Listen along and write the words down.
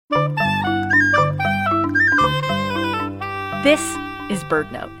This is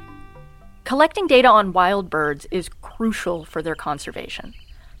BirdNote. Collecting data on wild birds is crucial for their conservation,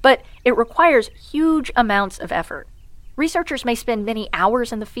 but it requires huge amounts of effort. Researchers may spend many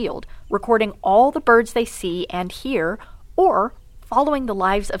hours in the field recording all the birds they see and hear, or following the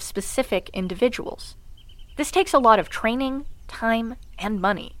lives of specific individuals. This takes a lot of training, time, and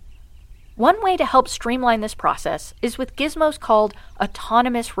money. One way to help streamline this process is with gizmos called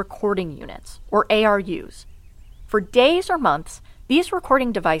Autonomous Recording Units, or ARUs. For days or months, these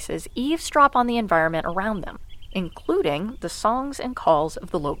recording devices eavesdrop on the environment around them, including the songs and calls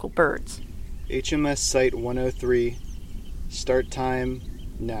of the local birds. HMS Site 103, start time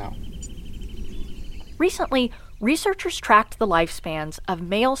now. Recently, researchers tracked the lifespans of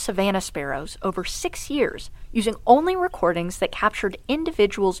male savanna sparrows over 6 years using only recordings that captured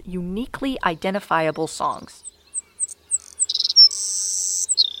individuals' uniquely identifiable songs.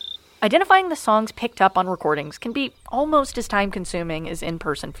 Identifying the songs picked up on recordings can be almost as time-consuming as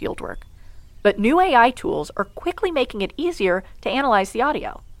in-person fieldwork. But new AI tools are quickly making it easier to analyze the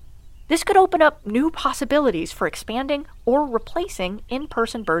audio. This could open up new possibilities for expanding or replacing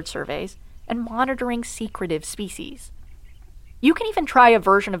in-person bird surveys and monitoring secretive species. You can even try a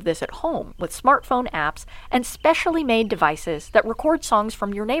version of this at home with smartphone apps and specially made devices that record songs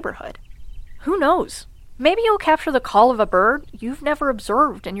from your neighborhood. Who knows? Maybe you'll capture the call of a bird you've never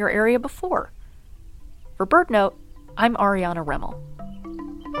observed in your area before. For BirdNote, I'm Ariana Remmel.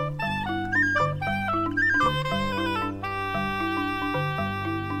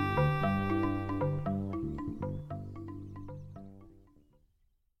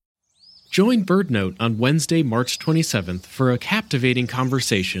 Join BirdNote on Wednesday, March 27th for a captivating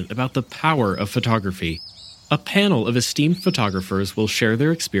conversation about the power of photography. A panel of esteemed photographers will share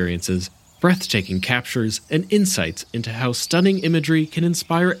their experiences, breathtaking captures, and insights into how stunning imagery can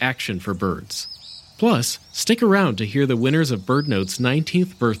inspire action for birds. Plus, stick around to hear the winners of BirdNote's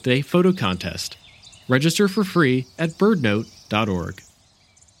 19th birthday photo contest. Register for free at birdnote.org.